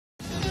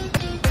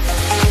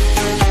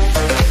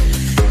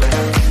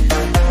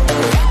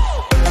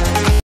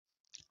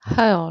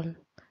Hi all,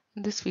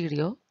 in this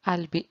video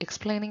I'll be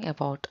explaining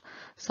about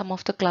some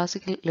of the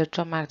classical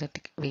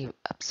electromagnetic wave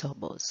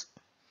absorbers.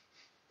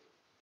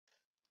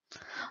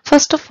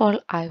 First of all,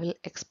 I will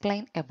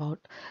explain about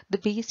the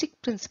basic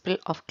principle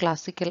of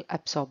classical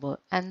absorber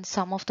and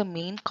some of the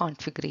main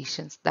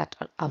configurations that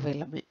are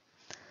available.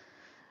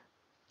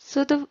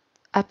 So the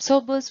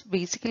absorbers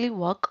basically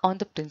work on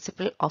the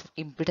principle of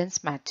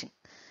impedance matching.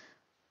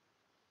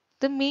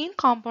 The main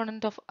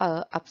component of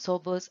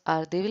absorbers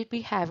are they will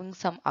be having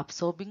some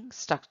absorbing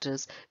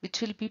structures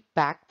which will be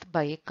backed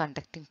by a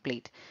conducting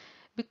plate.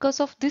 Because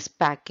of this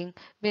backing,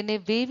 when a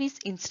wave is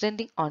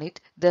incidentting on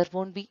it, there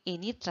won't be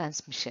any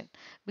transmission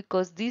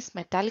because this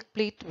metallic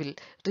plate will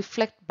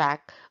reflect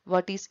back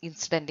what is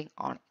incidenting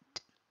on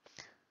it.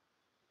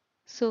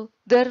 So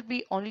there will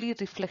be only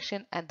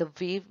reflection and the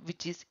wave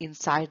which is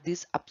inside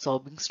these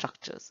absorbing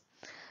structures.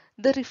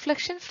 The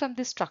reflection from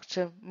the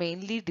structure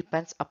mainly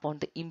depends upon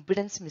the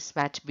impedance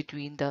mismatch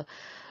between the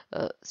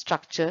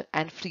structure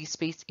and free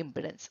space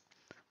impedance.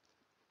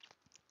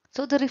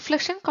 So the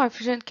reflection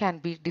coefficient can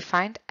be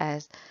defined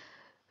as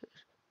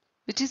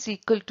which is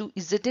equal to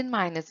Zn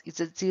minus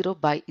Z0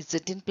 by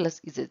Zn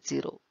plus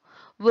Z0,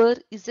 where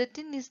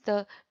Zn is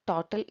the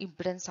total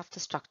impedance of the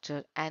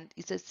structure and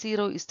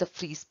Z0 is the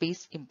free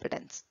space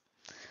impedance.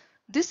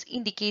 This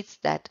indicates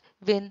that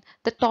when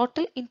the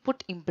total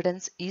input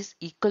impedance is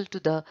equal to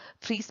the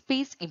free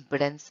space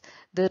impedance,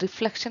 the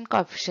reflection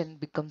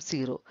coefficient becomes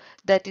zero.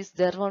 That is,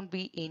 there won't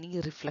be any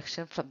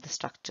reflection from the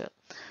structure.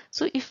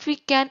 So if we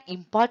can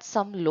impart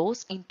some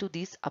loss into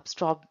these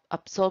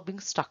absorbing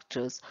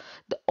structures,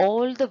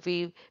 all the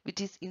wave which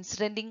is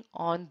incidenting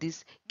on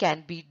this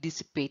can be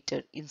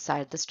dissipated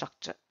inside the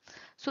structure.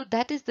 So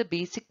that is the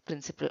basic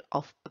principle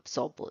of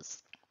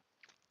absorbers.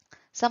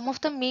 Some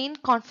of the main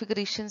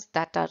configurations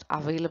that are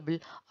available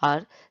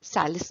are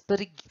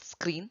Salisbury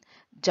Screen,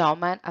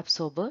 Jaumann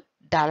absorber,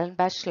 Talon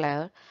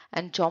layer,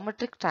 and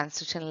geometric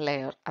transition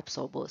layer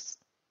absorbers.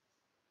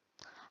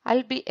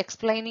 I'll be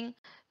explaining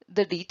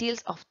the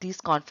details of these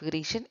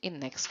configuration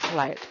in next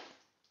slide.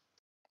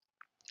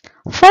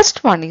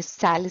 First one is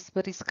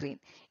Salisbury Screen.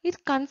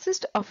 It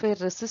consists of a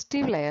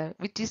resistive layer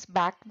which is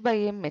backed by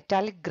a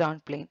metallic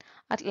ground plane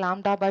at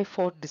lambda by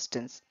 4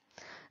 distance.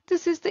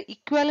 This is the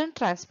equivalent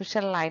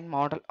transmission line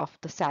model of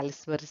the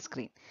Salisbury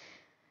Screen.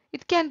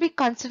 It can be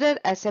considered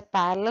as a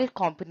parallel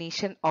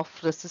combination of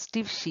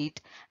resistive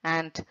sheet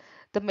and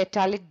the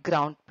metallic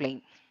ground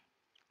plane.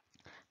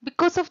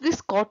 Because of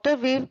this quarter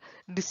wave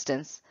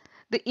distance,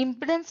 the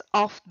impedance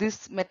of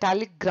this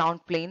metallic ground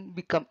plane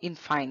become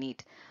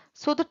infinite.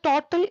 So the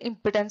total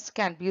impedance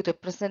can be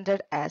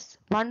represented as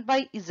 1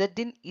 by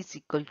Zin is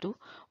equal to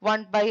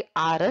 1 by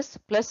Rs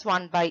plus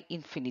 1 by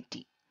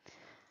infinity.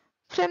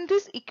 From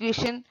this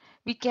equation,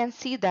 we can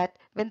see that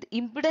when the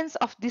impedance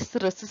of this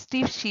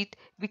resistive sheet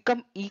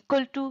become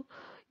equal to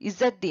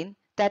Zin,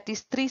 that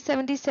is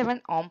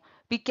 377 ohm,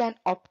 we can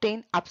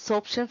obtain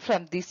absorption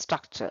from this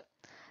structure.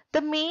 The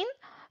main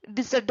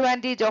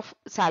disadvantage of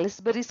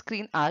Salisbury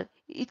screen are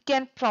it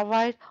can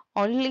provide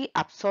only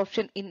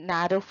absorption in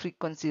narrow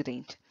frequency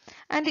range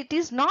and it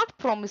is not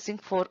promising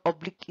for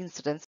oblique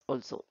incidence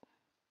also.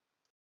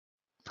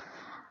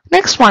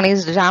 Next one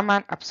is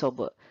Raman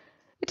absorber.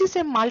 It is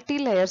a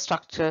multi-layer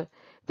structure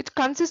which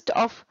consists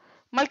of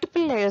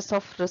multiple layers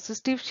of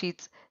resistive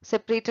sheets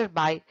separated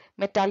by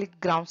metallic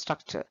ground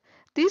structure.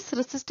 These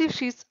resistive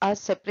sheets are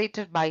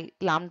separated by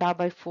lambda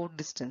by 4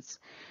 distance.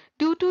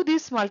 Due to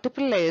these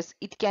multiple layers,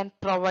 it can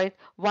provide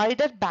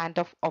wider band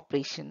of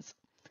operations.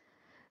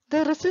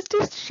 The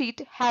resistive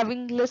sheet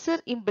having lesser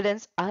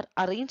impedance are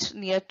arranged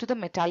near to the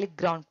metallic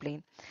ground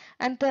plane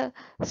and the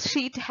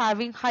sheet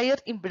having higher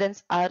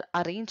impedance are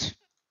arranged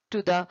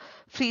to the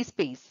free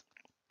space.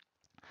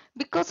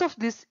 Because of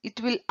this,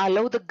 it will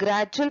allow the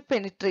gradual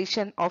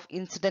penetration of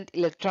incident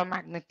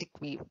electromagnetic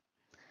wave.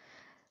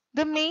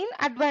 The main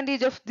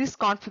advantage of this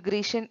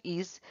configuration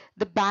is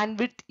the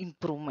bandwidth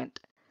improvement.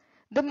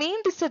 The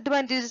main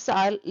disadvantages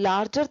are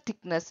larger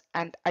thickness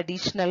and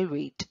additional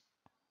weight.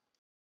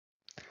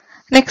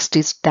 Next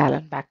is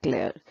Talon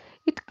layer.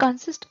 It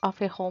consists of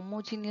a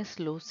homogeneous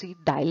lossy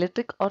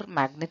dielectric or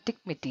magnetic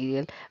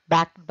material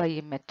backed by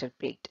a metal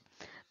plate.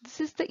 This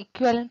is the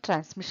equivalent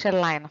transmission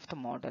line of the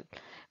model.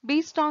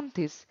 Based on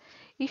this,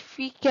 if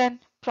we can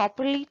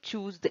properly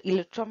choose the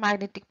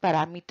electromagnetic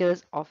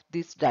parameters of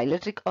this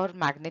dielectric or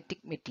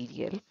magnetic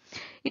material,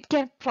 it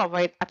can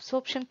provide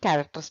absorption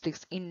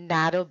characteristics in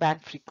narrow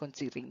band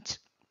frequency range.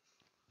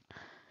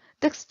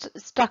 The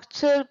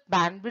structure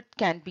bandwidth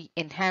can be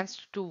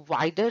enhanced to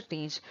wider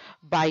range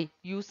by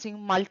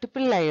using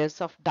multiple layers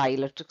of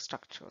dielectric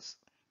structures.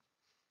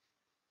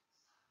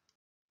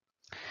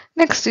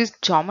 Next is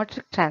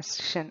geometric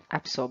transition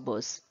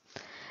absorbers.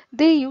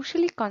 They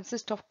usually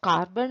consist of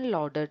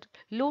carbon-loaded,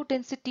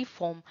 low-density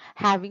foam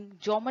having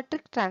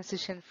geometric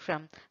transition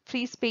from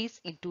free space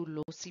into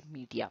lossy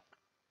media.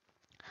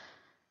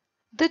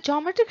 The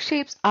geometric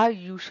shapes are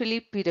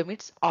usually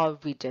pyramids or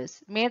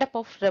wedges made up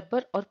of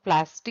rubber or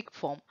plastic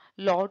foam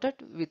loaded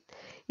with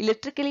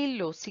electrically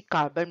lossy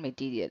carbon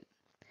material.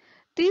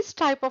 These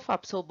type of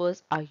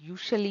absorbers are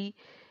usually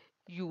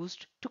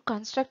used to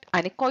construct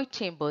anechoic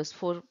chambers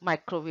for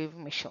microwave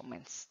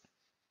measurements.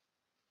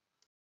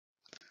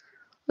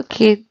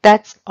 Okay,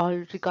 that's all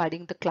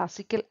regarding the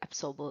classical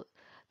absorber.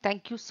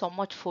 Thank you so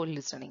much for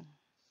listening.